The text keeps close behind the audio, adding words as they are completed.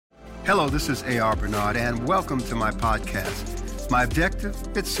Hello, this is A.R. Bernard, and welcome to my podcast. My objective?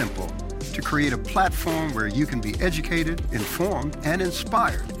 It's simple, to create a platform where you can be educated, informed, and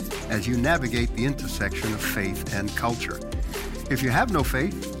inspired as you navigate the intersection of faith and culture. If you have no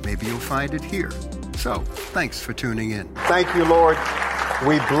faith, maybe you'll find it here. So, thanks for tuning in. Thank you, Lord.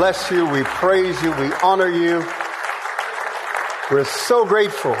 We bless you, we praise you, we honor you. We're so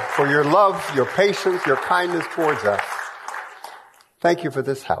grateful for your love, your patience, your kindness towards us. Thank you for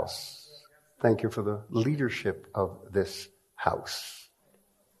this house. Thank you for the leadership of this house.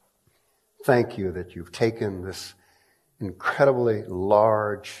 Thank you that you've taken this incredibly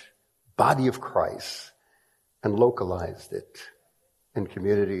large body of Christ and localized it in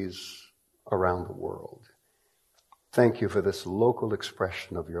communities around the world. Thank you for this local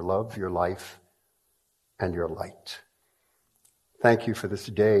expression of your love, your life, and your light. Thank you for this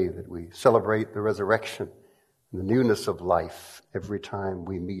day that we celebrate the resurrection and the newness of life every time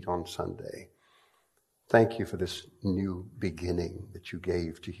we meet on Sunday. Thank you for this new beginning that you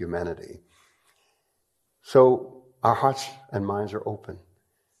gave to humanity. So our hearts and minds are open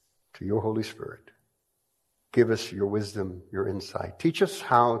to your Holy Spirit. Give us your wisdom, your insight. Teach us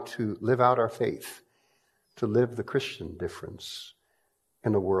how to live out our faith, to live the Christian difference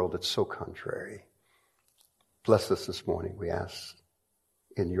in a world that's so contrary. Bless us this morning, we ask.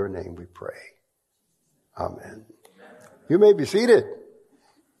 In your name we pray. Amen. You may be seated.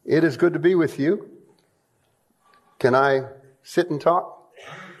 It is good to be with you. Can I sit and talk?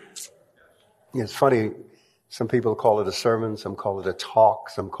 It's funny. Some people call it a sermon. Some call it a talk.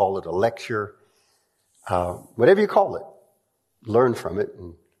 Some call it a lecture. Whatever you call it, learn from it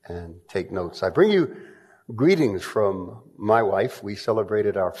and take notes. I bring you greetings from my wife. We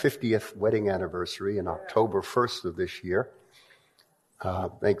celebrated our 50th wedding anniversary on October 1st of this year.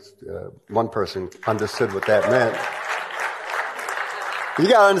 Thanks. One person understood what that meant.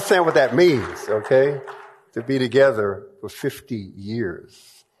 You got to understand what that means, okay? To be together for 50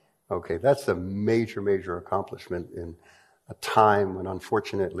 years. Okay, that's a major, major accomplishment in a time when,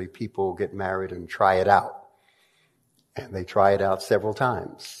 unfortunately, people get married and try it out. And they try it out several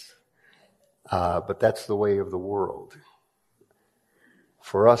times. But that's the way of the world.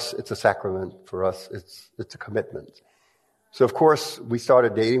 For us, it's a sacrament. For us, it's a commitment. So, of course, we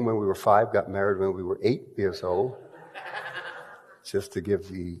started dating when we were 5, got married when we were 8 years old. Just to give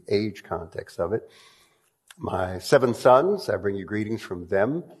the age context of it. My 7 sons, I bring you greetings from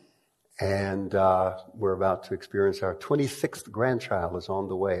them. And we're about to experience our 26th grandchild is on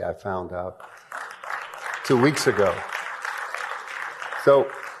the way. I found out 2 weeks ago. So,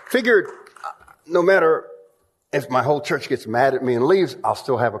 figured no matter if my whole church gets mad at me and leaves, I'll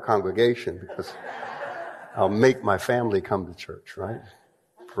still have a congregation because I'll make my family come to church, right?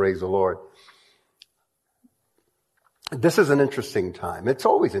 Praise the Lord. This is an interesting time. It's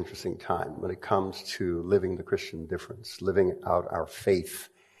always an interesting time when it comes to living the Christian difference, living out our faith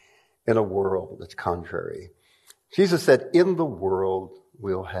in a world that's contrary. Jesus said, in the world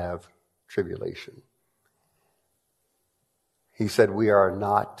we'll have tribulation. He said, we are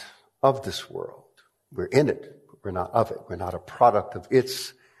not of this world. We're in it, but we're not of it. We're not a product of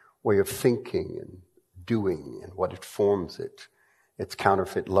its way of thinking and doing and what it forms it. Its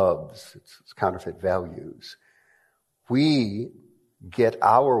counterfeit loves, its counterfeit values. We get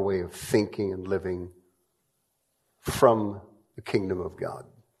our way of thinking and living from the kingdom of God,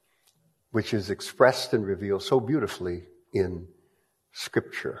 which is expressed and revealed so beautifully in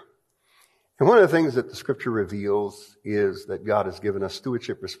Scripture. And one of the things that the Scripture reveals is that God has given us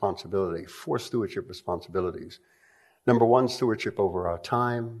stewardship responsibility, 4 stewardship responsibilities. Number 1, stewardship over our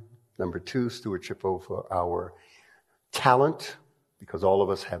time. Number 2, stewardship over our talent, because all of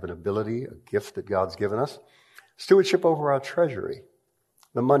us have an ability, a gift that God's given us. Stewardship over our treasury,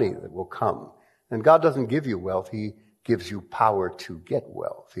 the money that will come. And God doesn't give you wealth. He gives you power to get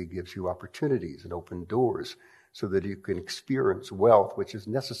wealth. He gives you opportunities and open doors so that you can experience wealth, which is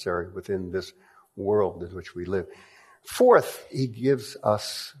necessary within this world in which we live. 4th, he gives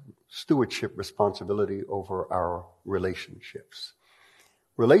us stewardship responsibility over our relationships.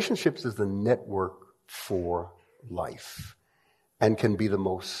 Relationships is the network for life and can be the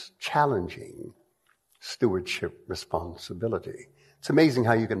most challenging stewardship responsibility. It's amazing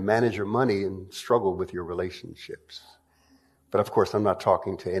how you can manage your money and struggle with your relationships. But of course, I'm not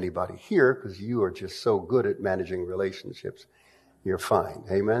talking to anybody here because you are just so good at managing relationships. You're fine.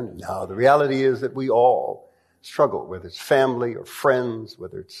 Amen? Now, the reality is that we all struggle, whether it's family or friends,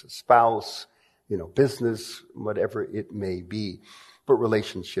 whether it's a spouse, business, whatever it may be. But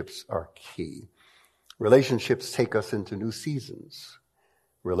relationships are key. Relationships take us into new seasons.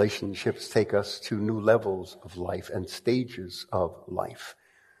 Relationships take us to new levels of life and stages of life.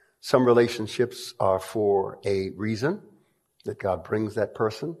 Some relationships are for a reason that God brings that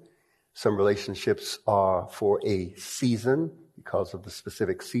person. Some relationships are for a season because of the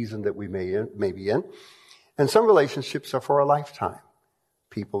specific season that we may be in. And some relationships are for a lifetime.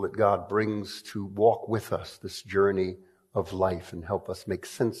 People that God brings to walk with us this journey of life and help us make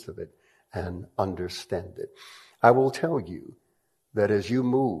sense of it and understand it. I will tell you that as you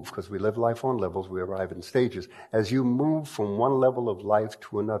move, because we live life on levels, we arrive in stages. As you move from one level of life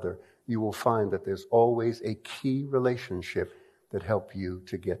to another, you will find that there's always a key relationship that help you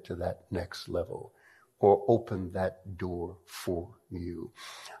to get to that next level or open that door for you.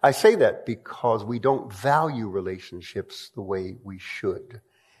 I say that because we don't value relationships the way we should.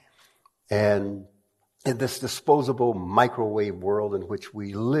 And in this disposable microwave world in which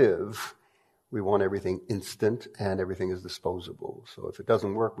we live, we want everything instant and everything is disposable. So if it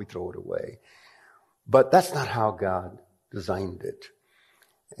doesn't work, we throw it away. But that's not how God designed it.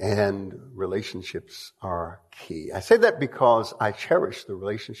 And relationships are key. I say that because I cherish the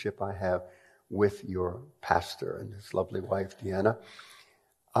relationship I have with your pastor and his lovely wife, Deanna.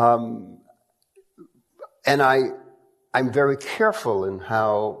 And I'm very careful in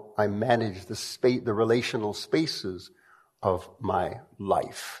how I manage the relational spaces of my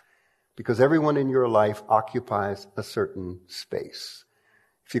life. Because everyone in your life occupies a certain space.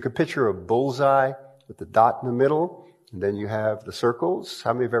 If you could picture a bullseye with the dot in the middle, and then you have the circles.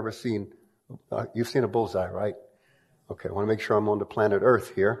 How many have ever seen, you've seen a bullseye, right? Okay, I want to make sure I'm on the planet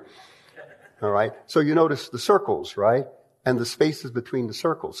Earth here. All right, so you notice the circles, right? And the spaces between the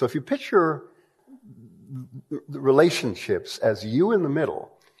circles. So if you picture the relationships as you in the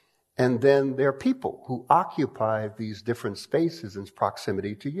middle, and then there are people who occupy these different spaces in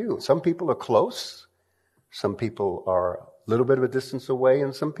proximity to you. Some people are close. Some people are a little bit of a distance away.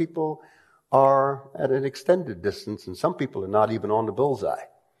 And some people are at an extended distance. And some people are not even on the bullseye.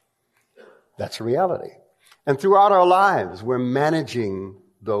 That's a reality. And throughout our lives, we're managing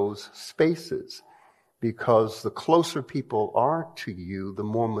those spaces because the closer people are to you, the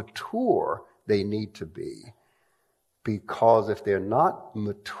more mature they need to be. Because if they're not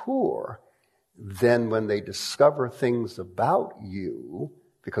mature, then when they discover things about you,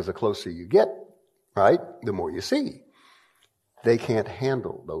 because the closer you get, right, the more you see, they can't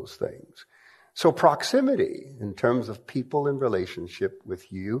handle those things. So proximity, in terms of people in relationship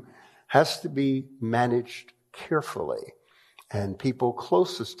with you, has to be managed carefully. And people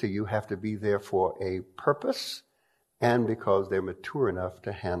closest to you have to be there for a purpose and because they're mature enough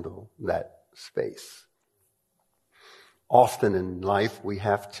to handle that space. Often in life, we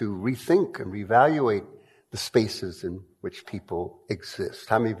have to rethink and reevaluate the spaces in which people exist.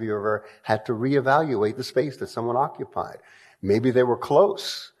 How many of you ever had to reevaluate the space that someone occupied? Maybe they were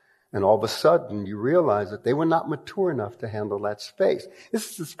close, and all of a sudden you realize that they were not mature enough to handle that space.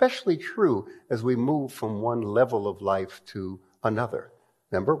 This is especially true as we move from one level of life to another.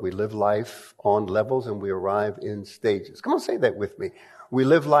 Remember, we live life on levels and we arrive in stages. Come on, say that with me. We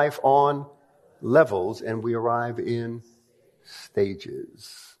live life on levels and we arrive in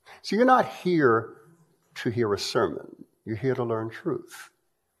stages. So you're not here to hear a sermon. You're here to learn truth.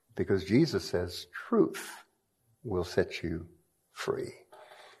 Because Jesus says truth will set you free.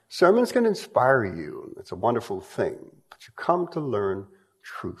 Sermons can inspire you. It's a wonderful thing. But you come to learn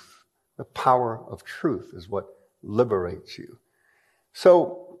truth. The power of truth is what liberates you.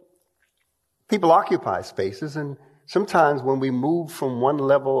 So people occupy spaces, and sometimes when we move from one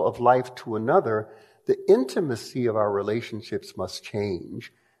level of life to another, the intimacy of our relationships must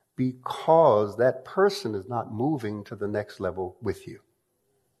change because that person is not moving to the next level with you.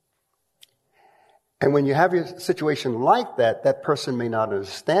 And when you have a situation like that, that person may not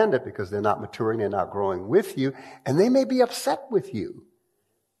understand it because they're not maturing, they're not growing with you, and they may be upset with you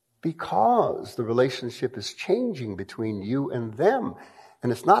because the relationship is changing between you and them.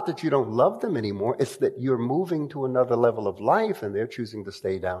 And it's not that you don't love them anymore, it's that you're moving to another level of life and they're choosing to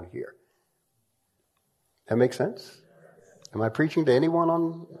stay down here. That makes sense? Am I preaching to anyone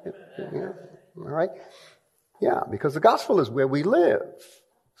on? Yeah. All right. Yeah, because the gospel is where we live.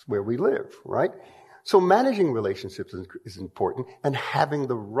 It's where we live, right? So managing relationships is important and having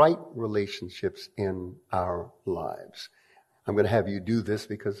the right relationships in our lives. I'm going to have you do this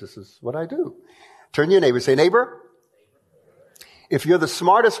because this is what I do. Turn to your neighbor. Say, neighbor, if you're the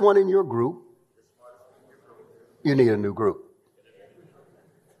smartest one in your group, you need a new group.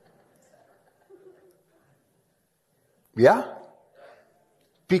 Yeah?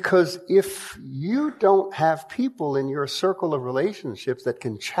 Because if you don't have people in your circle of relationships that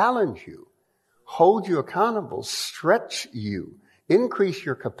can challenge you, hold you accountable, stretch you, increase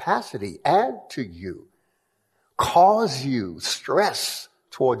your capacity, add to you, cause you stress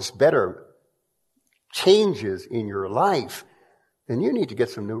towards better changes in your life, then you need to get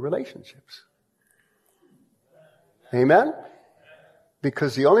some new relationships. Amen?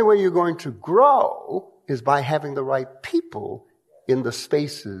 Because the only way you're going to grow is by having the right people in the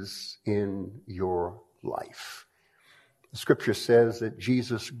spaces in your life. The scripture says that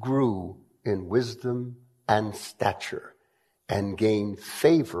Jesus grew in wisdom and stature and gained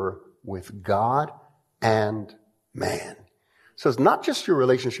favor with God and man. So it's not just your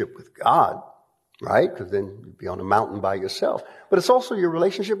relationship with God, right? Because then you'd be on a mountain by yourself. But it's also your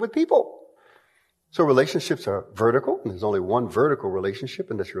relationship with people. So relationships are vertical, and there's only one vertical relationship,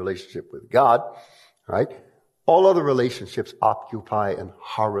 and that's your relationship with God, right? All other relationships occupy an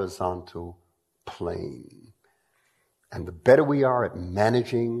horizontal plane. And the better we are at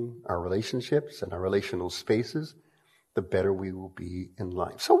managing our relationships and our relational spaces, the better we will be in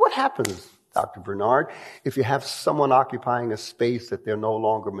life. So what happens, Dr. Bernard, if you have someone occupying a space that they're no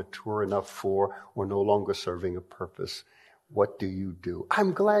longer mature enough for or no longer serving a purpose? What do you do?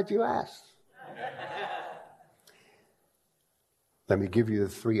 I'm glad you asked. Let me give you the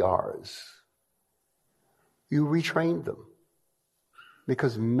 3 R's. You retrain them.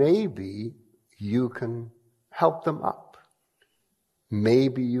 Because maybe you can help them up.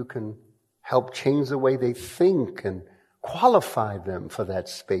 Maybe you can help change the way they think and qualify them for that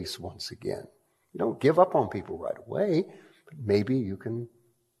space once again. You don't give up on people right away, but maybe you can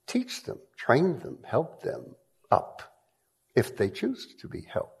teach them, train them, help them up if they choose to be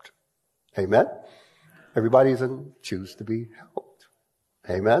helped. Amen? Everybody doesn't choose to be helped.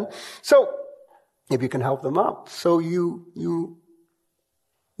 Amen? So, if you can help them up, so you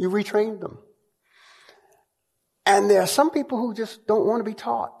retrain them. And there are some people who just don't want to be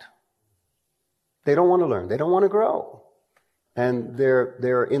taught. They don't want to learn. They don't want to grow. And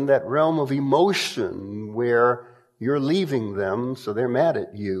they're in that realm of emotion where you're leaving them, so they're mad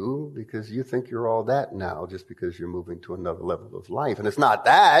at you because you think you're all that now just because you're moving to another level of life. And it's not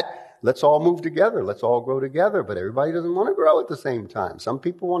that. Let's all move together. Let's all grow together. But everybody doesn't want to grow at the same time. Some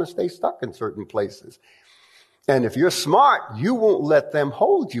people want to stay stuck in certain places. And if you're smart, you won't let them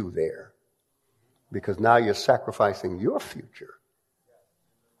hold you there because now you're sacrificing your future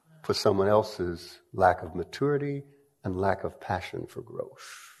for someone else's lack of maturity and lack of passion for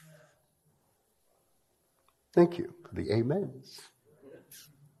growth. Thank you for the amens.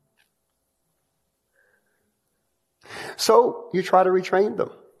 So you try to retrain them.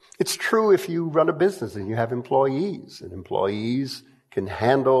 It's true if you run a business and you have employees, and employees can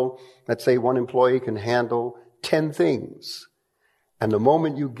handle, let's say one employee can handle 10 things. And the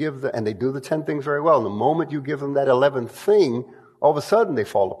moment you give them, and they do the 10 things very well, and the moment you give them that 11th thing, all of a sudden they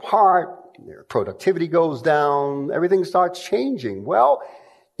fall apart, their productivity goes down, everything starts changing. Well,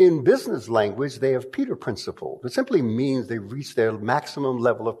 in business language, they have Peter Principle. It simply means they reach their maximum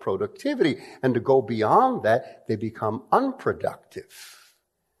level of productivity, and to go beyond that, they become unproductive.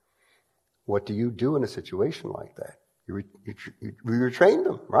 What do you do in a situation like that? You retrain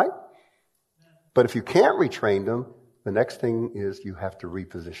them, right? But if you can't retrain them, the next thing is you have to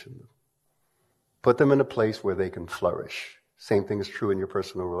reposition them. Put them in a place where they can flourish. Same thing is true in your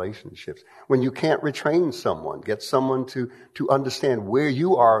personal relationships. When you can't retrain someone, get someone to understand where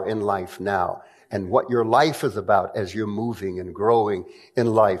you are in life now and what your life is about as you're moving and growing in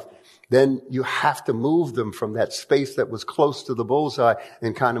life, then you have to move them from that space that was close to the bullseye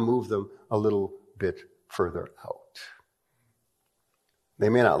and kind of move them a little bit further out. They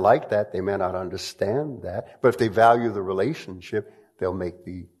may not like that. They may not understand that. But if they value the relationship, they'll make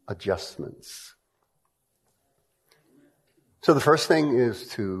the adjustments. So the first thing is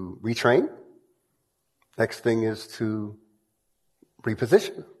to retrain. Next thing is to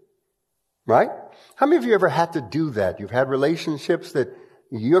reposition. Right? How many of you ever had to do that? You've had relationships that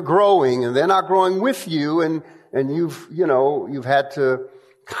you're growing and they're not growing with you, and you've had to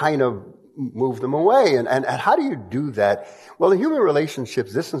kind of move them away. And how do you do that? Well, in human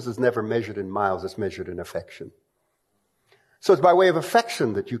relationships, distance is never measured in miles, it's measured in affection. So it's by way of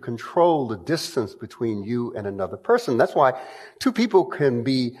affection that you control the distance between you and another person. That's why two people can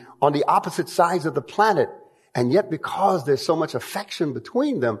be on the opposite sides of the planet, and yet because there's so much affection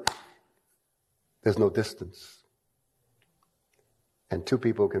between them, there's no distance. And two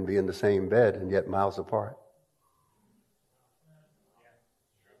people can be in the same bed and yet miles apart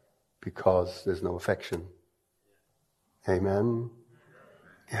because there's no affection. Amen?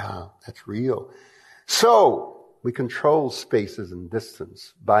 Yeah, that's real. So, we control spaces and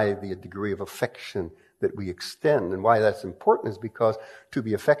distance by the degree of affection that we extend. And why that's important is because to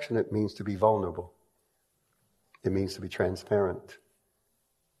be affectionate means to be vulnerable. It means to be transparent.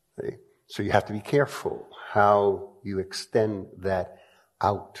 So you have to be careful how you extend that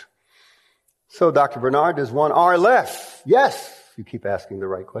out. So, Dr. Bernard, there's one R left. Yes, you keep asking the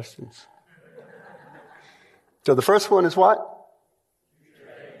right questions. So the first one is what?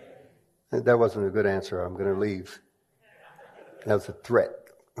 That wasn't a good answer. I'm going to leave. That was a threat.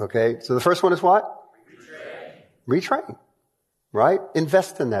 Okay? So the first one is what? Retrain. Right?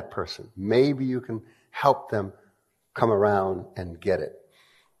 Invest in that person. Maybe you can help them come around and get it.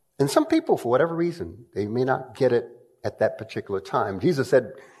 And some people, for whatever reason, they may not get it at that particular time. Jesus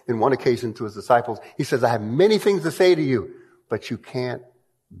said in one occasion to his disciples, he says, I have many things to say to you, but you can't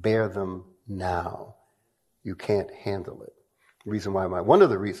bear them now. You can't handle it. One of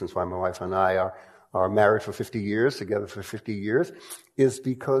the reasons why my wife and I are married for 50 years, together for 50 years, is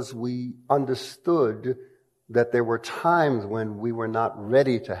because we understood that there were times when we were not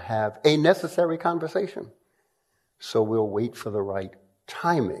ready to have a necessary conversation. So we'll wait for the right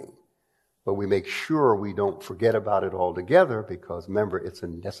timing. But we make sure we don't forget about it altogether because, remember, it's a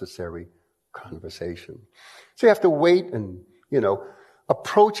necessary conversation. So you have to wait and,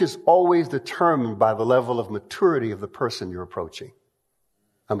 approach is always determined by the level of maturity of the person you're approaching.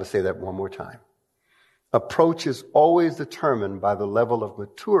 I'm going to say that one more time. Approach is always determined by the level of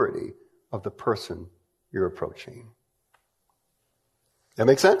maturity of the person you're approaching. That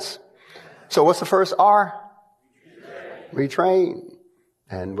make sense? So what's the first R? Retrain.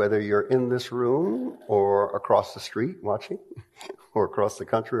 And whether you're in this room or across the street watching, or across the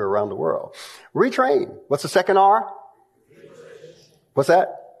country or around the world, retrain. What's the second R? What's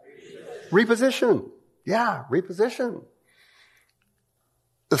that? Reposition. Yeah, reposition.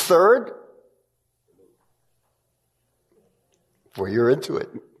 The third, well, you're into it.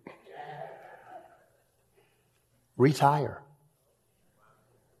 Retire.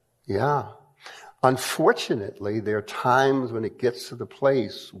 Yeah. Unfortunately, there are times when it gets to the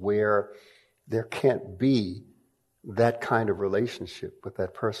place where there can't be that kind of relationship with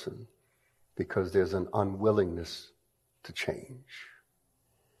that person because there's an unwillingness to change.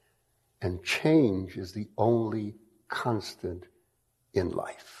 And change is the only constant in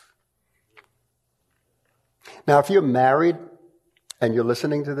life. Now, if you're married and you're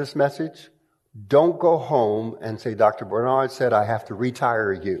listening to this message, don't go home and say, Dr. Bernard said I have to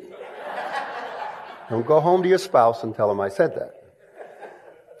retire you. Don't go home to your spouse and tell them I said that.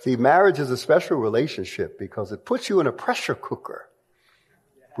 See, marriage is a special relationship because it puts you in a pressure cooker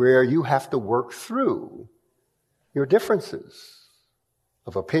where you have to work through your differences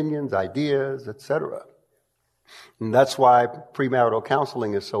of opinions, ideas, etc. And that's why premarital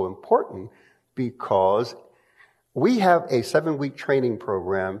counseling is so important, because we have a 7-week training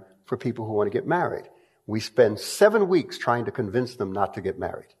program for people who want to get married. We spend 7 weeks trying to convince them not to get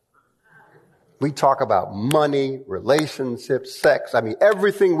married. We talk about money, relationships, sex.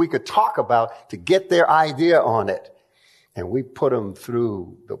 Everything we could talk about to get their idea on it. And we put them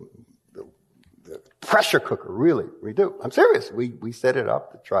through the pressure cooker, really. We do. I'm serious. We set it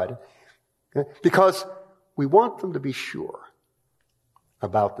up to try to, because we want them to be sure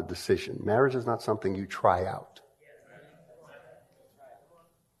about the decision. Marriage is not something you try out.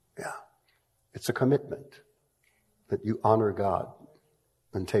 Yeah. It's a commitment that you honor God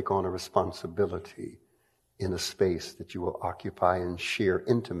and take on a responsibility in a space that you will occupy and share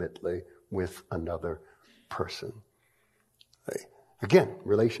intimately with another person. Again,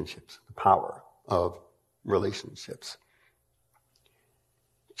 relationships, the power of relationships.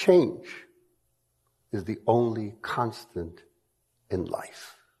 Change is the only constant in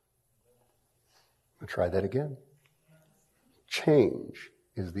life. I'll try that again. Change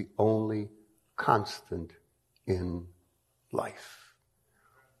is the only constant in life.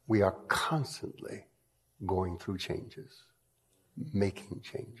 We are constantly going through changes, making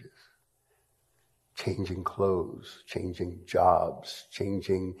changes, changing clothes, changing jobs,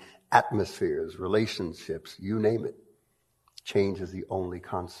 changing atmospheres, relationships, you name it. Change is the only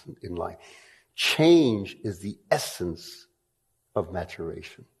constant in life. Change is the essence of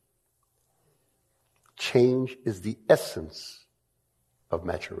maturation. Change is the essence of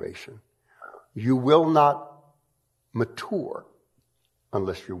maturation. You will not mature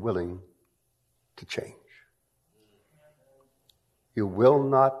unless you're willing to change. You will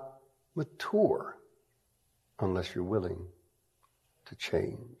not mature unless you're willing to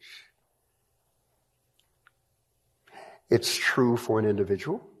change. It's true for an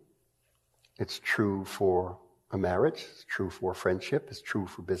individual. It's true for a marriage. It's true for a friendship. It's true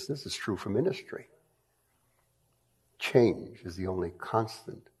for business. It's true for ministry. Change is the only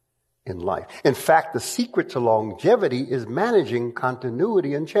constant in life. In fact, the secret to longevity is managing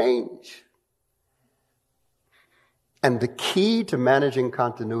continuity and change. And the key to managing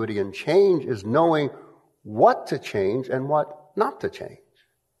continuity and change is knowing what to change and what not to change.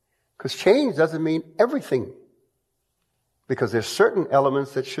 Because change doesn't mean everything. Because there's certain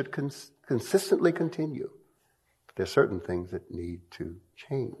elements that should consistently continue. But there's certain things that need to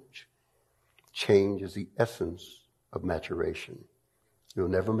change. Change is the essence of maturation. You'll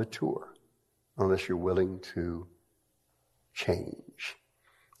never mature unless you're willing to change.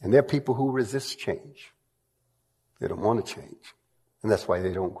 And there are people who resist change. They don't want to change. And that's why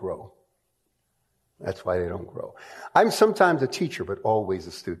they don't grow. That's why they don't grow. I'm sometimes a teacher, but always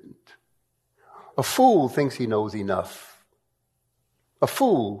a student. A fool thinks he knows enough. A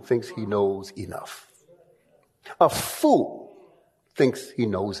fool thinks he knows enough. A fool thinks he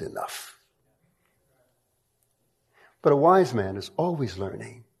knows enough. But a wise man is always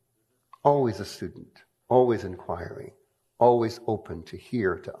learning, always a student, always inquiring, always open to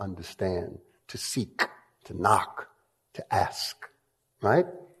hear, to understand, to seek, to knock, to ask. Right?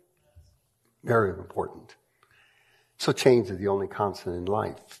 Very important. So change is the only constant in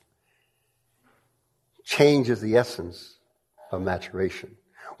life. Change is the essence of maturation.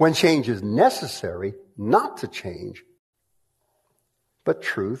 When change is necessary, not to change, but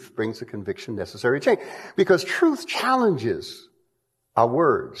truth brings the conviction necessary to change. Because truth challenges our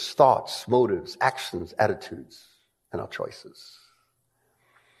words, thoughts, motives, actions, attitudes, and our choices.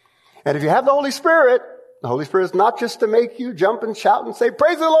 And if you have the Holy Spirit is not just to make you jump and shout and say,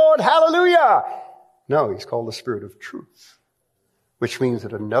 praise the Lord, hallelujah. No, he's called the Spirit of truth, which means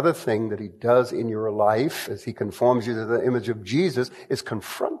that another thing that he does in your life as he conforms you to the image of Jesus is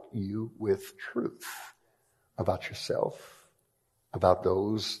confront you with truth about yourself, about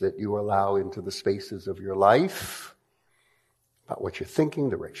those that you allow into the spaces of your life, about what you're thinking,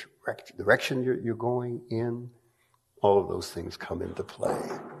 the direction you're going in. All of those things come into play.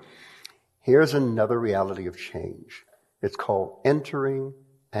 Here's another reality of change. It's called entering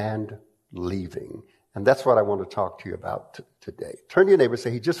and leaving. And that's what I want to talk to you about today. Turn to your neighbor and say,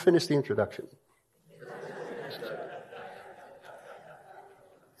 he just finished the introduction.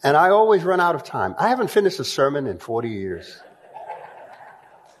 And I always run out of time. I haven't finished a sermon in 40 years.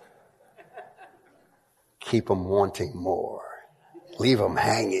 Keep them wanting more. Leave them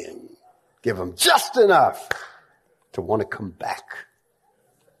hanging. Give them just enough to want to come back.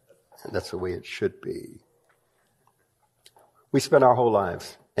 And that's the way it should be. We spend our whole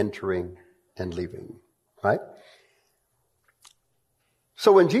lives entering and leaving, right?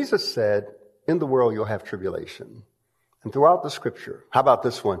 So when Jesus said, in the world you'll have tribulation, and throughout the scripture, how about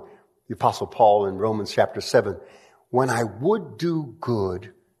this one? The Apostle Paul in Romans chapter 7, when I would do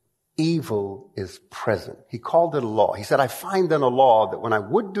good, evil is present. He called it a law. He said, I find then a law that when I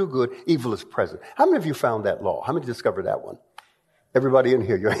would do good, evil is present. How many of you found that law? How many discovered that one? Everybody in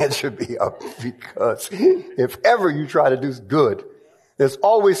here, your hand should be up, because if ever you try to do good, there's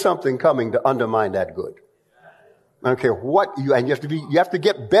always something coming to undermine that good. I don't care what you have to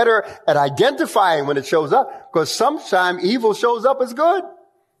get better at identifying when it shows up, because sometimes evil shows up as good.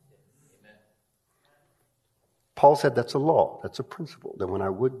 Paul said that's a law, that's a principle, that when I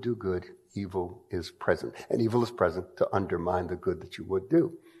would do good, evil is present. And evil is present to undermine the good that you would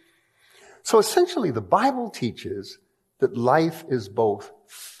do. So essentially, the Bible teaches that life is both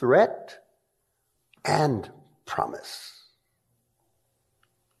threat and promise.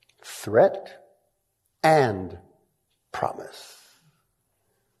 Threat and promise.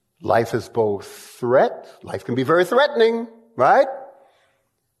 Life is both threat. Life can be very threatening, right?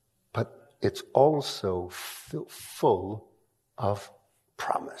 But it's also full of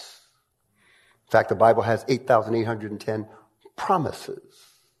promise. In fact, the Bible has 8,810 promises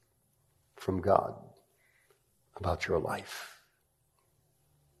from God about your life.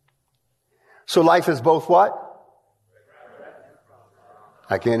 So life is both what?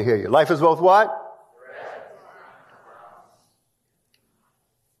 I can't hear you. Life is both what?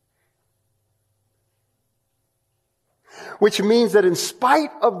 Which means that in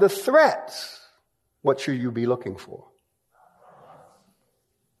spite of the threats, what should you be looking for?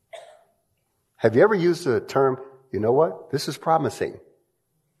 Have you ever used the term, you know what? This is promising.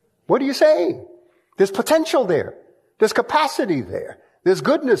 What are you saying? There's potential there. There's capacity there. There's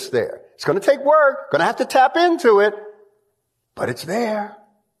goodness there. It's going to take work. Going to have to tap into it. But it's there.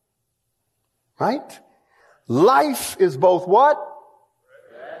 Right? Life is both what?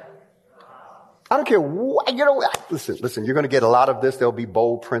 I don't care what, listen, you're going to get a lot of this. There'll be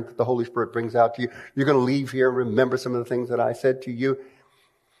bold print that the Holy Spirit brings out to you. You're going to leave here and remember some of the things that I said to you.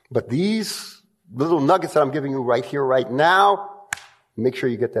 But these little nuggets that I'm giving you right here, right now, make sure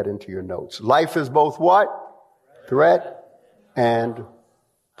you get that into your notes. Life is both what? Threat and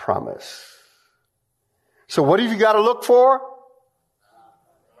promise. So what have you got to look for?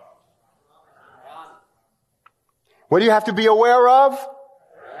 What do you have to be aware of?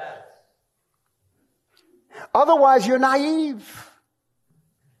 Otherwise, you're naive.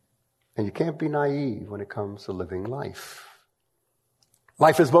 And you can't be naive when it comes to living life.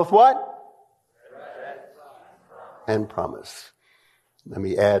 Life is both what? And promise. Let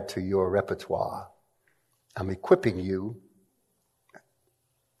me add to your repertoire. I'm equipping you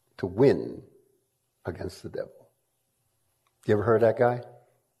to win against the devil. You ever heard that guy?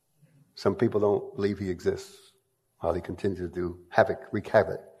 Some people don't believe he exists while he continues to wreak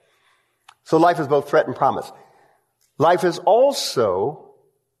havoc. So life is both threat and promise. Life is also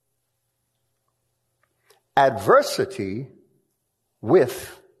adversity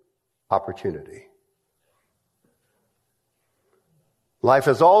with opportunity. Life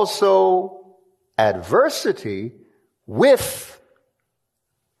is also adversity with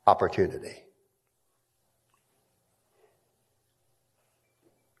opportunity.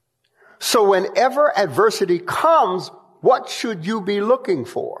 So whenever adversity comes, what should you be looking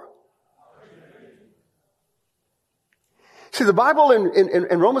for? See, the Bible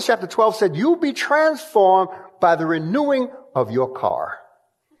in Romans chapter 12 said, you'll be transformed by the renewing of your car.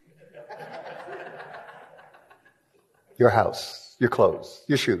 Your house, your clothes,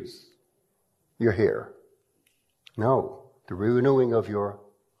 your shoes, your hair. No, the renewing of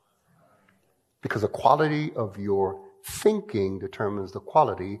because the quality of your thinking determines the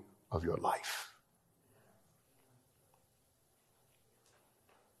quality of your life.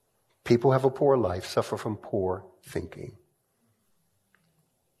 People have a poor life, suffer from poor thinking.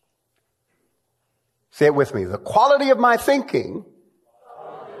 Say it with me. The quality of my thinking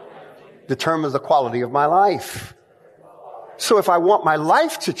determines the quality of my life. So if I want my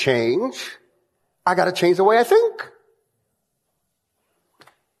life to change, I got to change the way I think.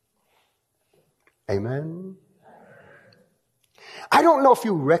 Amen. I don't know if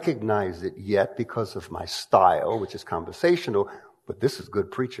you recognize it yet because of my style, which is conversational, but this is good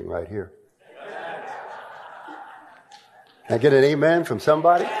preaching right here. Can I get an amen from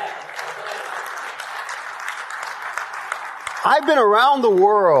somebody? I've been around the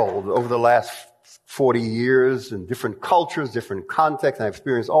world over the last 40 years in different cultures, different contexts, and I've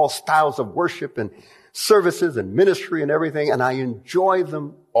experienced all styles of worship and services and ministry and everything, and I enjoy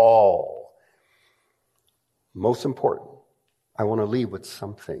them all. Most important, I want to leave with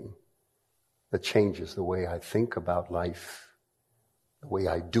something that changes the way I think about life, the way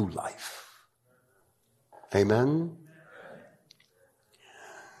I do life. Amen?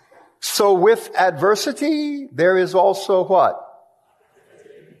 So with adversity, there is also what?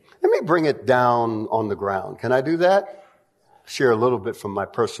 Let me bring it down on the ground. Can I do that? Share a little bit from my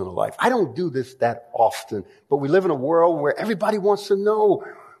personal life. I don't do this that often, but we live in a world where everybody wants to know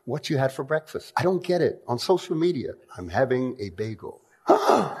what you had for breakfast. I don't get it. On social media, I'm having a bagel.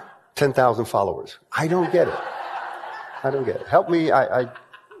 10,000 followers. I don't get it. I don't get it. Help me.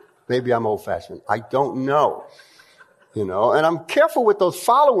 Maybe I'm old-fashioned. I don't know. You know, and I'm careful with those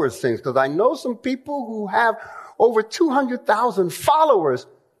followers things because I know some people who have over 200,000 followers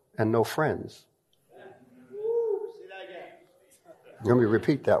and no friends. Let me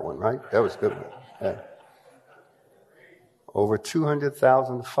repeat that one, right? That was a good one. Yeah. Over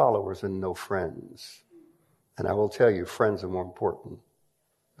 200,000 followers and no friends. And I will tell you, friends are more important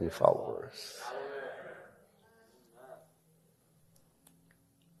than followers.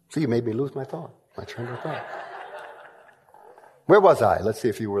 See, you made me lose my thought, my train of thought. Where was I? Let's see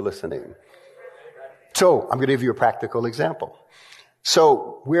if you were listening. So I'm going to give you a practical example.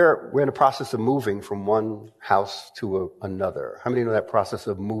 So we're in the process of moving from one house to another. How many know that process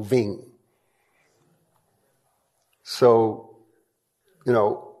of moving? So, you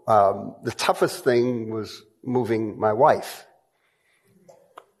know, the toughest thing was moving my wife.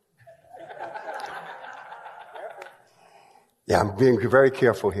 Yeah, I'm being very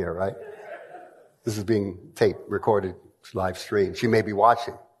careful here, right? This is being taped, recorded, live streamed. She may be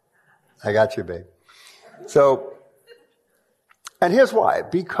watching. I got you, babe. So, and here's why.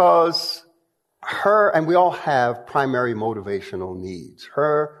 Because and we all have primary motivational needs.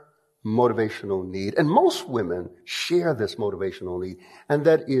 Her motivational need, and most women share this motivational need, and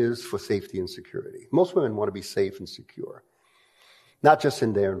that is for safety and security. Most women want to be safe and secure. Not just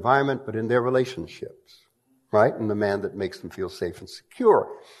in their environment, but in their relationships, right? And the man that makes them feel safe and secure.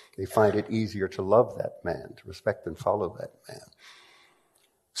 They find it easier to love that man, to respect and follow that man.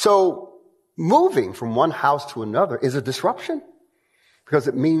 So moving from one house to another is a disruption because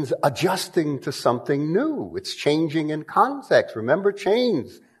it means adjusting to something new. It's changing in context. Remember, change,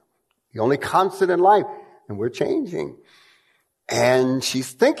 the only constant in life, and we're changing. And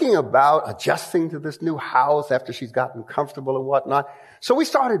she's thinking about adjusting to this new house after she's gotten comfortable and whatnot. So we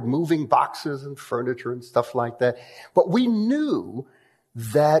started moving boxes and furniture and stuff like that. But we knew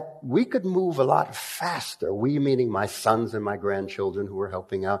that we could move a lot faster. We, meaning my sons and my grandchildren who were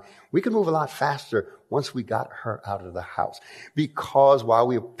helping out, we could move a lot faster once we got her out of the house. Because while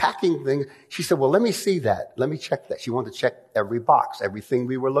we were packing things, she said, well, let me see that. Let me check that. She wanted to check every box, everything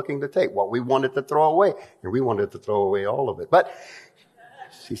we were looking to take, what we wanted to throw away. And we wanted to throw away all of it. But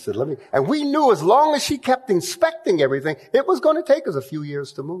she said, and we knew as long as she kept inspecting everything, it was going to take us a few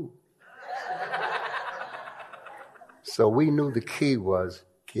years to move. So we knew the key was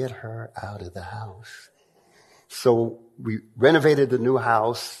get her out of the house. So we renovated the new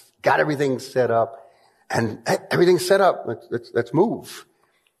house, got everything set up, and everything's set up. Let's move.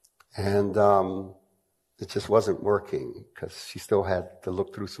 And it just wasn't working because she still had to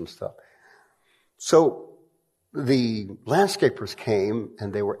look through some stuff. So the landscapers came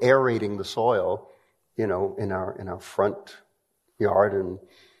and they were aerating the soil, in our front yard,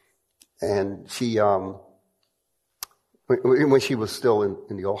 and she when she was still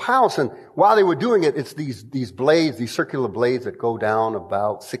in the old house. And while they were doing it, it's these blades, these circular blades that go down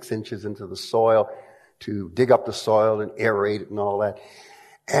about 6 inches into the soil to dig up the soil and aerate it and all that.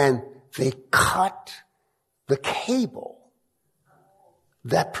 And they cut the cable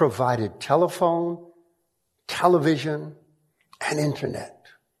that provided telephone, television, and internet.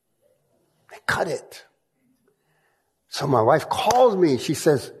 They cut it. So my wife calls me. She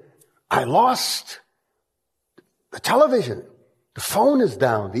says, I lost the television. The phone is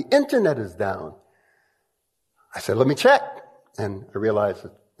down. The internet is down. I said, let me check. And I realized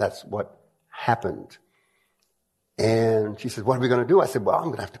that's what happened. And she said, what are we going to do? I said, well, I'm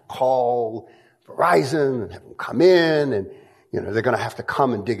going to have to call Verizon and have them come in. And, they're going to have to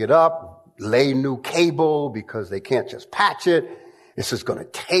come and dig it up, lay new cable because they can't just patch it. This is going to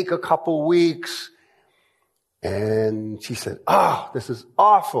take a couple weeks. And she said, this is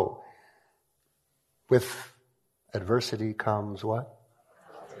awful. With adversity comes what?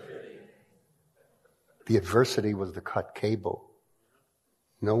 The adversity was the cut cable.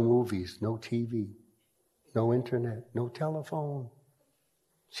 No movies, no TV, no internet, no telephone.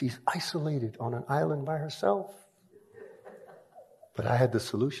 She's isolated on an island by herself. But I had the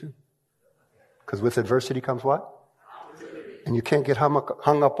solution. Because with adversity comes what? And you can't get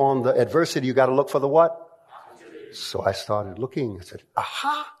hung up on the adversity. You got to look for the what? So I started looking. I said,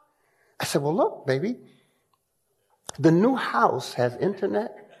 aha. I said, well, look, baby. The new house has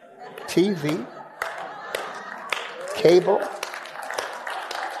internet, TV, cable.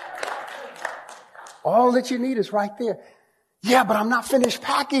 All that you need is right there. Yeah, but I'm not finished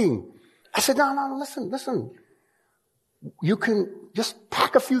packing. I said, no, listen. You can just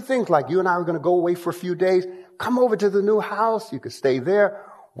pack a few things, like you and I are going to go away for a few days. Come over to the new house. You could stay there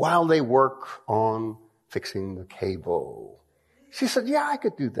while they work on fixing the cable. She said, yeah, I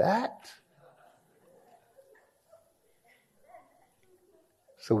could do that.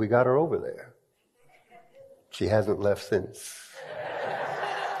 So we got her over there. She hasn't left since.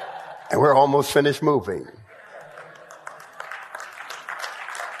 And we're almost finished moving.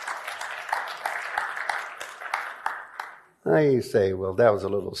 Now you say, well, that was a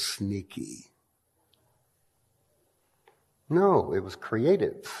little sneaky. No, it was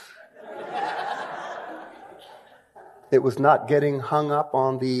creative. It was not getting hung up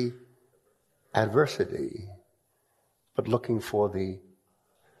on the adversity, but looking for the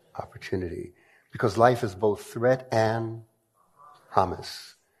opportunity. Because life is both threat and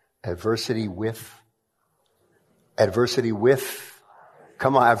promise. Adversity with. Adversity with.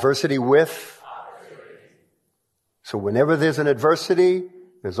 So whenever there's an adversity,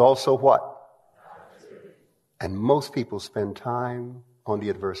 there's also what? And most people spend time on the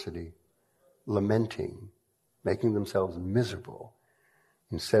adversity, lamenting, making themselves miserable,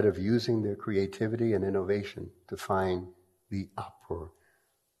 instead of using their creativity and innovation to find the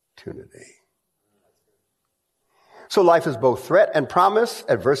opportunity. So life is both threat and promise,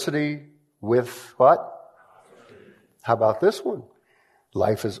 adversity with what? How about this one?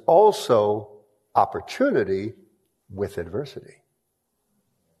 Life is also opportunity with adversity.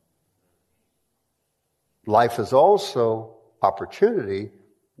 Life is also opportunity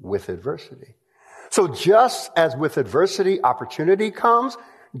with adversity. So just as with adversity, opportunity comes,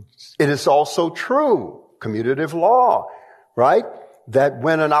 it is also true, commutative law, right? That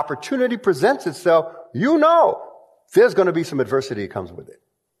when an opportunity presents itself, there's going to be some adversity that comes with it.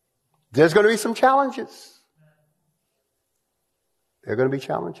 There's going to be some challenges. There are going to be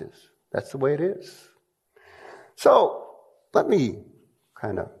challenges. That's the way it is. So let me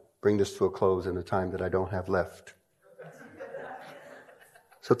kind of bring this to a close in the time that I don't have left.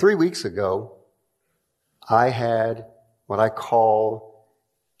 So 3 weeks ago, I had what I call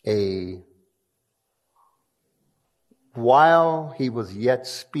a while he was yet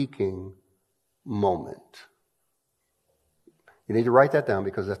speaking moment. You need to write that down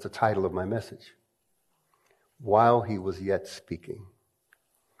because that's the title of my message. While he was yet speaking.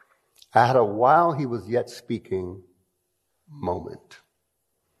 I had a while he was yet speaking moment.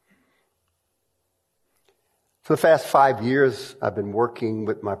 For the past 5 years, I've been working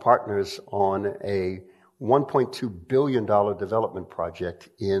with my partners on a $1.2 billion development project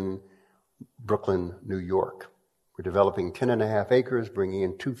in Brooklyn, New York. We're developing 10.5 acres, bringing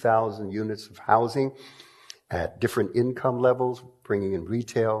in 2,000 units of housing at different income levels, bringing in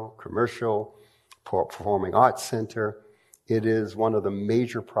retail, commercial, performing arts center. It is one of the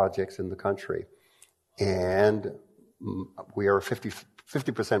major projects in the country. And we are a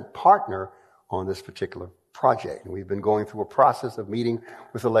 50% partner on this particular project. And we've been going through a process of meeting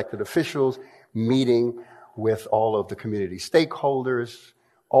with elected officials, meeting with all of the community stakeholders,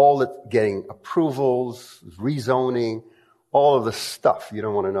 getting approvals, rezoning, all of the stuff. You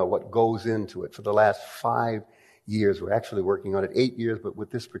don't want to know what goes into it. For the last 5 years, we're actually working on it 8 years, but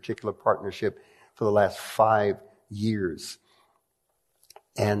with this particular partnership for the last 5 years.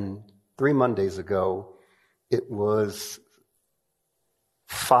 And 3 Mondays ago, it was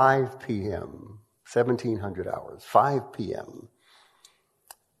 5 p.m., 1700 hours, 5 p.m.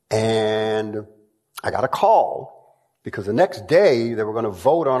 And I got a call because the next day they were going to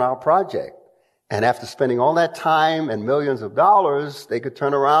vote on our project. And after spending all that time and millions of dollars, they could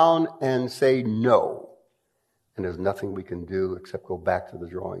turn around and say no. And there's nothing we can do except go back to the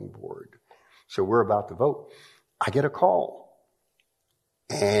drawing board. So we're about to vote. I get a call.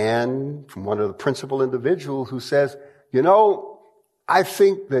 And from one of the principal individuals who says, I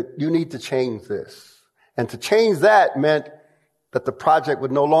think that you need to change this. And to change that meant that the project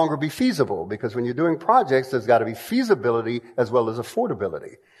would no longer be feasible, because when you're doing projects, there's got to be feasibility as well as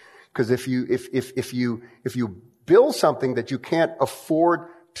affordability. Because if you build something that you can't afford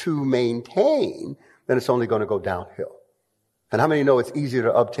to maintain, then it's only going to go downhill. And how many know it's easier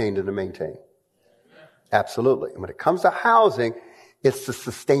to obtain than to maintain? Absolutely. And when it comes to housing, it's the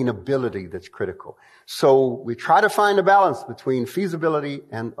sustainability that's critical. So we try to find a balance between feasibility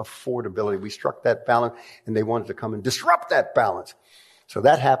and affordability. We struck that balance, and they wanted to come and disrupt that balance. So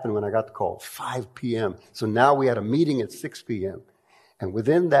that happened when I got the call, 5 p.m. So now we had a meeting at 6 p.m. And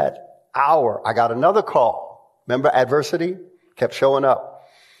within that hour, I got another call. Remember adversity kept showing up.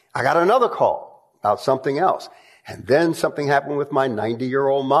 I got another call about something else. And then something happened with my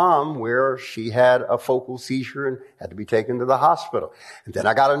 90-year-old mom where she had a focal seizure and had to be taken to the hospital. And then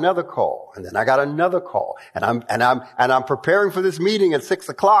I got another call. And then I got another call. And I'm preparing for this meeting at 6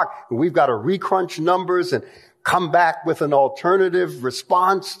 o'clock. And we've got to recrunch numbers and come back with an alternative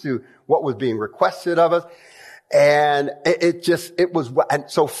response to what was being requested of us. And and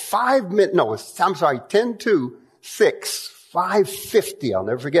so 10 to 6, 5:50, I'll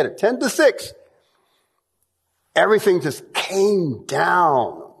never forget it, 10 to 6. Everything just came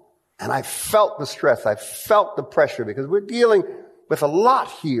down, and I felt the stress. I felt the pressure because we're dealing with a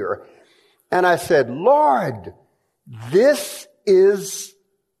lot here. And I said, Lord, this is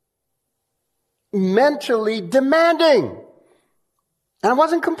mentally demanding. And I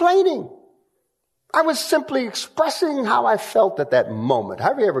wasn't complaining. I was simply expressing how I felt at that moment.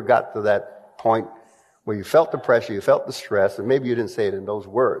 Have you ever got to that point where you felt the pressure, you felt the stress, and maybe you didn't say it in those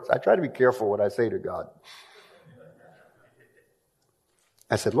words? I try to be careful what I say to God.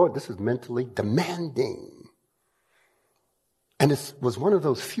 I said, Lord, this is mentally demanding. And it was one of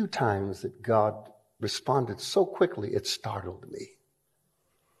those few times that God responded so quickly, it startled me.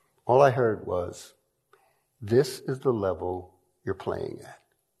 All I heard was, this is the level you're playing at.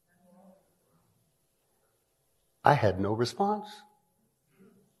 I had no response.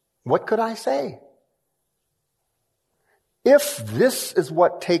 What could I say? If this is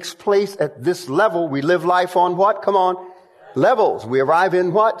what takes place at this level, we live life on what? Come on. Levels. We arrive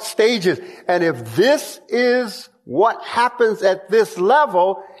in what? Stages. And if this is what happens at this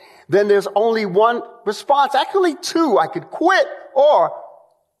level, then there's only one response. Actually two. I could quit or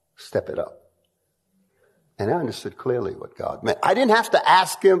step it up. And I understood clearly what God meant. I didn't have to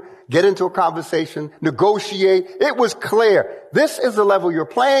ask him, get into a conversation, negotiate. It was clear. This is the level you're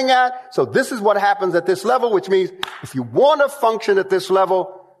playing at. So this is what happens at this level, which means if you want to function at this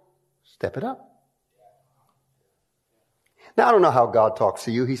level, step it up. Now, I don't know how God talks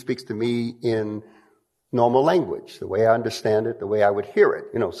to you. He speaks to me in normal language, the way I understand it, the way I would hear it.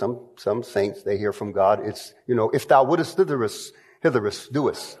 Some saints, they hear from God. It's, if thou wouldest hitherest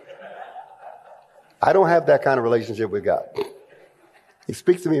doest. I don't have that kind of relationship with God. He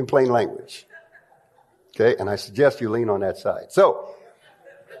speaks to me in plain language. Okay? And I suggest you lean on that side.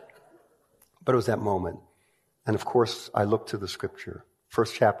 But it was that moment And of course, I look to the scripture.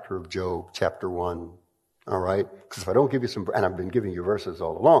 First chapter of Job, chapter 1. All right? Because if I don't give you some, and I've been giving you verses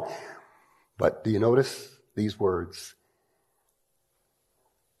all along, but do you notice these words?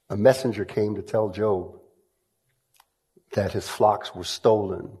 A messenger came to tell Job that his flocks were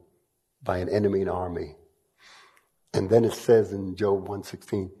stolen by an enemy army. And then it says in Job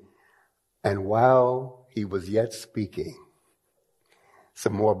 1:16, and while he was yet speaking,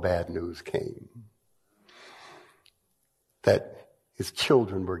 some more bad news came. That his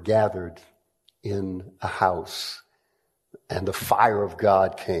children were gathered in a house and the fire of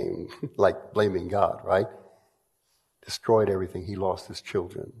God came, like blaming God, right? Destroyed everything. He lost his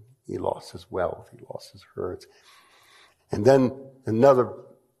children. He lost his wealth. He lost his herds. And then another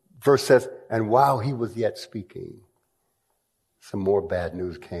verse says, and while he was yet speaking, some more bad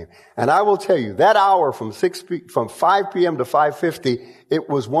news came. And I will tell you, that hour from 5 p.m. to 5:50, it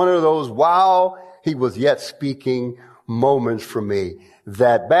was one of those while he was yet speaking moments for me.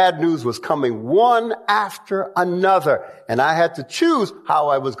 That bad news was coming one after another. And I had to choose how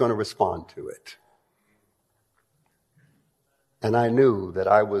I was going to respond to it. And I knew that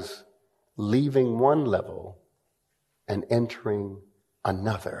I was leaving one level and entering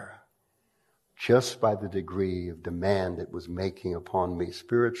another, just by the degree of demand it was making upon me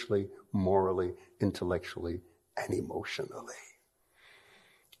spiritually, morally, intellectually, and emotionally.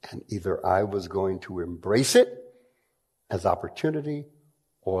 And either I was going to embrace it as opportunity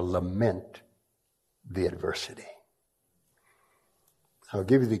or lament the adversity. I'll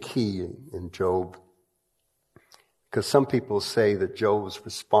give you the key in Job, because some people say that Job's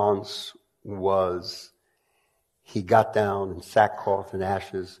response was he got down in sackcloth and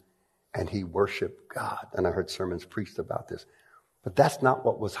ashes and he worshiped God. And I heard sermons preached about this. But that's not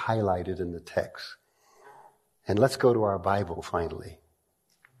what was highlighted in the text. And let's go to our Bible finally.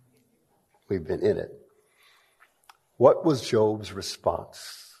 We've been in it. What was Job's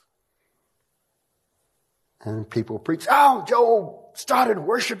response? And people preach, oh, Job started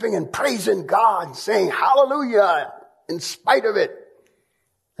worshiping and praising God, saying hallelujah in spite of it.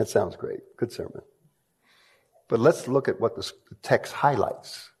 That sounds great. Good sermon. But let's look at what the text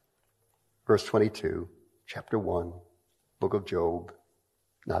highlights. Verse 22, chapter 1, book of Job,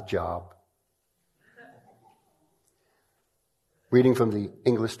 not Job. Reading from the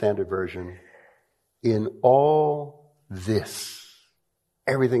English Standard Version. In all this,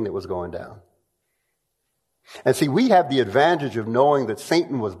 everything that was going down. And see, we have the advantage of knowing that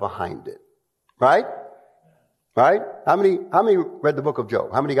Satan was behind it. Right? Right? How many read the book of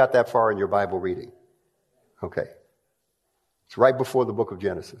Job? How many got that far in your Bible reading? Okay. It's right before the book of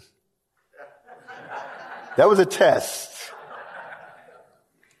Genesis. That was a test.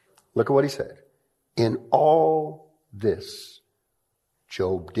 Look at what he said. In all this,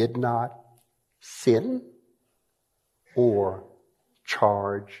 Job did not sin or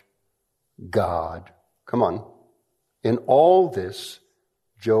charge God. Come on. In all this,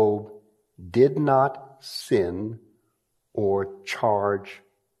 Job did not sin or charge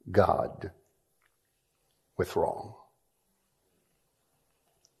God with wrong.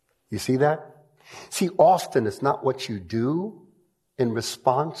 You see that? See, often it's not what you do in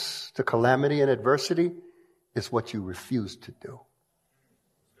response to calamity and adversity, it's what you refuse to do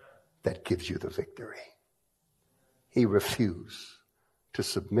that gives you the victory. He refused to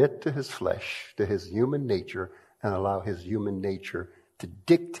submit to his flesh, to his human nature, and allow his human nature to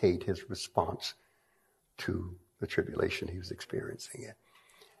dictate his response to the tribulation he was experiencing in.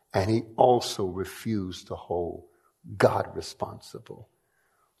 And he also refused to hold God responsible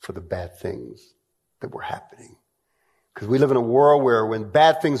for the bad things that were happening. Because we live in a world where when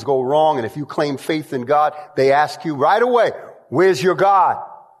bad things go wrong, and if you claim faith in God, they ask you right away, where's your God?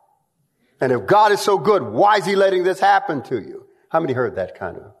 And if God is so good, why is he letting this happen to you? How many heard that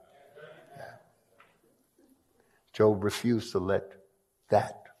kind of? Yeah. Job refused to let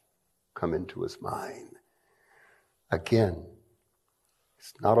that come into his mind. Again,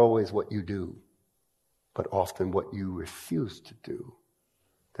 it's not always what you do, but often what you refuse to do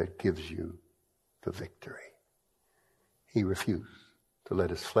that gives you the victory. He refused to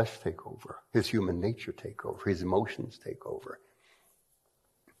let his flesh take over, his human nature take over, his emotions take over.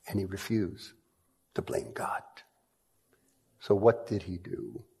 And he refused to blame God. So what did he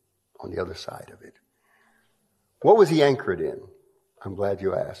do on the other side of it? What was he anchored in? I'm glad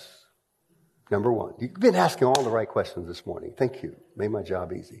you asked. Number one, you've been asking all the right questions this morning. Thank you. Made my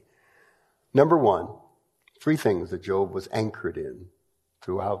job easy. Number one, three things that Job was anchored in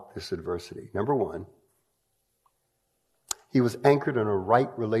throughout this adversity. Number one, he was anchored in a right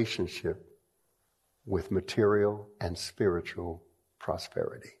relationship with material and spiritual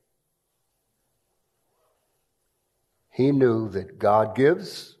prosperity. He knew that God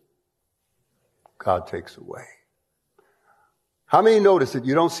gives, God takes away. How many notice that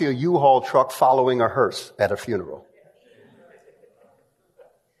you don't see a U-Haul truck following a hearse at a funeral?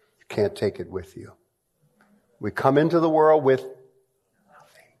 You can't take it with you. We come into the world with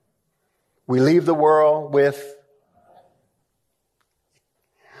nothing. We leave the world with.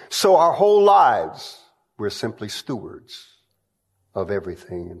 So our whole lives, we're simply stewards of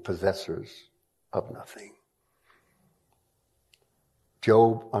everything and possessors of nothing.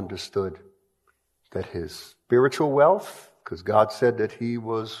 Job understood that his spiritual wealth, because God said that he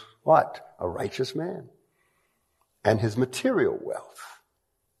was what? A righteous man. And his material wealth,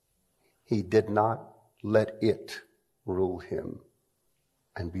 he did not let it rule him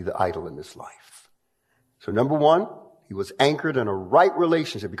and be the idol in his life. So number one, he was anchored in a right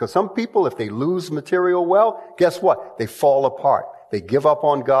relationship, because some people, if they lose material wealth, guess what? They fall apart. They give up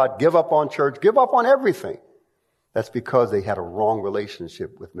on God, give up on church, give up on everything. That's because they had a wrong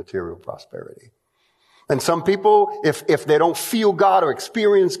relationship with material prosperity. And some people, if they don't feel God or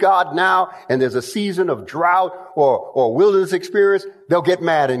experience God now, and there's a season of drought or wilderness experience, they'll get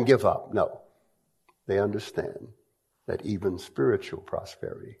mad and give up. No. They understand that even spiritual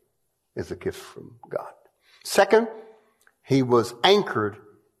prosperity is a gift from God. Second, he was anchored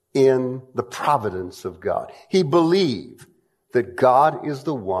in the providence of God. He believed that God is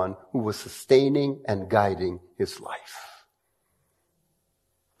the one who was sustaining and guiding his life.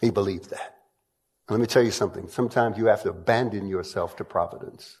 He believed that. Let me tell you something. Sometimes you have to abandon yourself to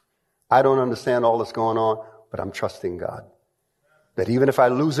providence. I don't understand all that's going on, but I'm trusting God. That even if I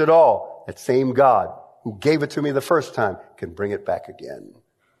lose it all, that same God who gave it to me the first time can bring it back again.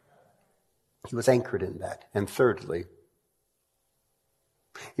 He was anchored in that. And thirdly,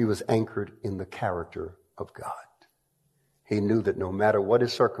 he was anchored in the character of God. He knew that no matter what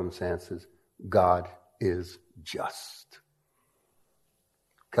his circumstances, God is just.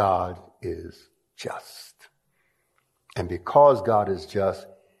 God is just. And because God is just,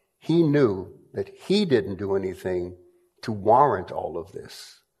 he knew that he didn't do anything to warrant all of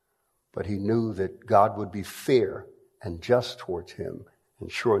this. But he knew that God would be fair and just towards him.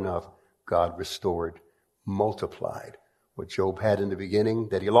 And sure enough, God restored, multiplied. What Job had in the beginning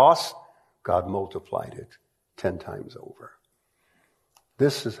that he lost, God multiplied it 10 times over.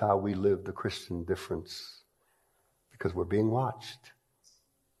 This is how we live the Christian difference, because we're being watched.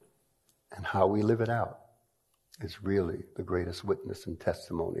 And how we live it out is really the greatest witness and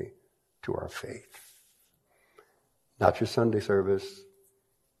testimony to our faith. Not your Sunday service,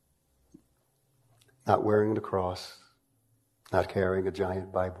 not wearing the cross, not carrying a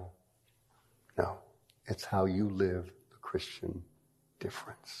giant Bible. No, it's how you live the Christian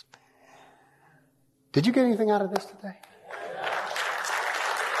difference. Did you get anything out of this today?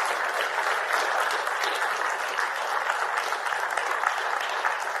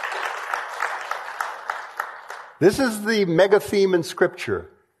 This is the mega theme in Scripture: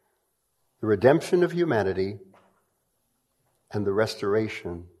 the redemption of humanity and the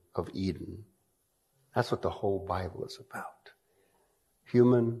restoration of Eden. That's what the whole Bible is about.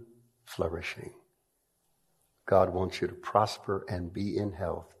 Human flourishing. God wants you to prosper and be in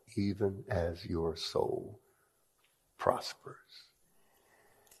health, even as your soul prospers.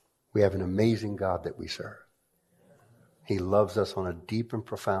 We have an amazing God that we serve. He loves us on a deep and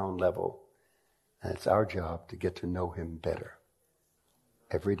profound level. And it's our job to get to know him better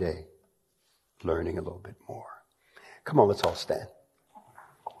every day, learning a little bit more. Come on, let's all stand.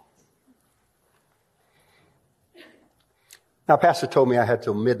 Now, Pastor told me I had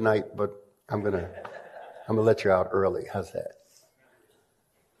till midnight, but I'm gonna let you out early. How's that?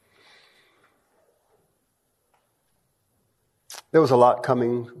 There was a lot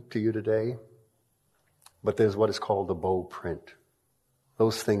coming to you today, but there's what is called the bold print.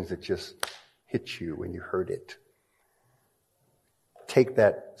 Those things that just hit you when you heard it. Take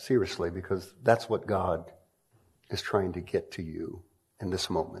that seriously, because that's what God is trying to get to you in this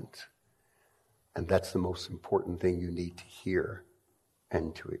moment. And that's the most important thing you need to hear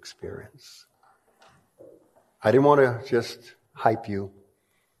and to experience. I didn't want to just hype you.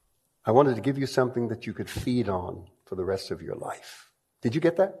 I wanted to give you something that you could feed on for the rest of your life. Did you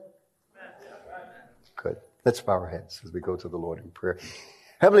get that? Good. Let's bow our heads as we go to the Lord in prayer.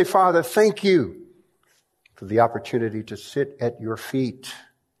 Heavenly Father, thank you for the opportunity to sit at your feet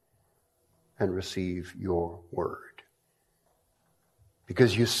and receive your word.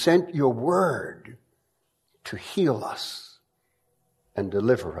 Because you sent your word to heal us and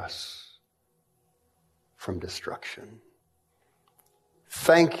deliver us from destruction.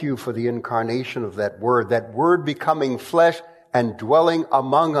 Thank you for the incarnation of that word becoming flesh and dwelling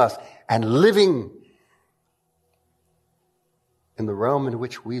among us and living in the realm in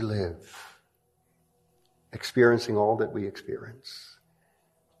which we live, experiencing all that we experience,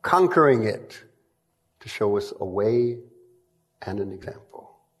 conquering it to show us a way and an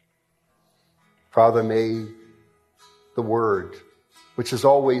example. Father, may the word, which is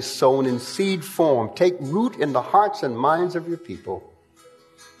always sown in seed form, take root in the hearts and minds of your people.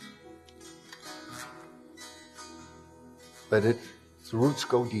 Let its roots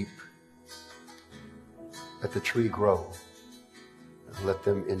go deep. Let the tree grow. And let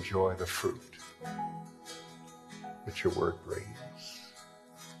them enjoy the fruit that your word brings.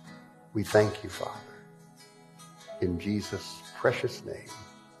 We thank you, Father. In Jesus' precious name.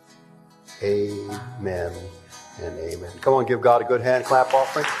 Amen and amen. Come on, give God a good hand clap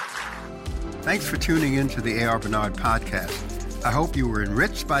offering. Thanks for tuning in to the A.R. Bernard Podcast. I hope you were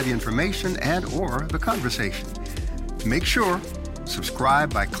enriched by the information and or the conversation. Make sure,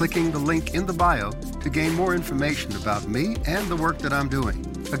 subscribe by clicking the link in the bio to gain more information about me and the work that I'm doing.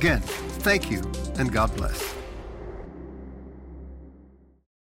 Again, thank you and God bless.